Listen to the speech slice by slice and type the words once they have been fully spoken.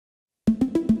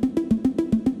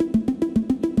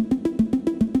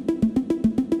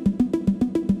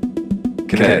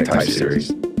Kinetic type series.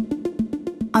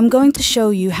 I'm going to show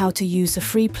you how to use a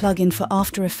free plugin for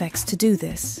After Effects to do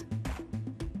this.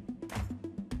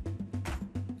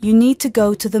 You need to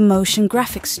go to the Motion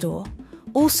Graphics Store,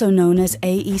 also known as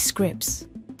AE Scripts.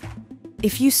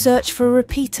 If you search for a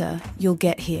repeater, you'll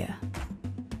get here.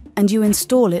 And you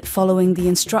install it following the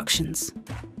instructions.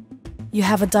 You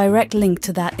have a direct link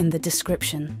to that in the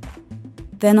description.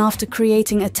 Then after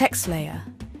creating a text layer,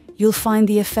 you'll find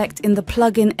the effect in the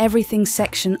Plugin Everything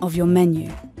section of your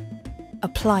menu.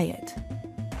 Apply it.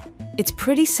 It's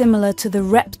pretty similar to the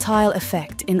Repe Tile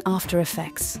effect in After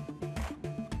Effects.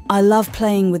 I love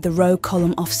playing with the row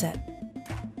column offset.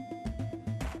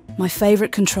 My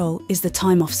favorite control is the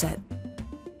time offset.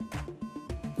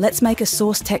 Let's make a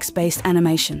source text-based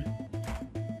animation.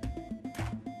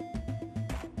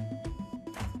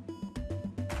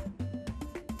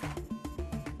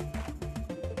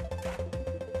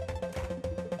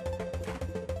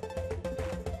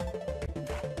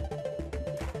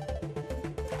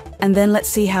 And then let's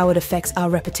see how it affects our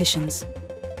repetitions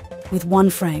with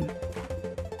one frame.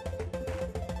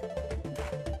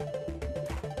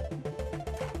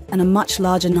 And a much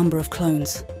larger number of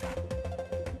clones.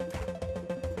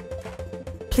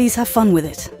 Please have fun with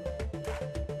it.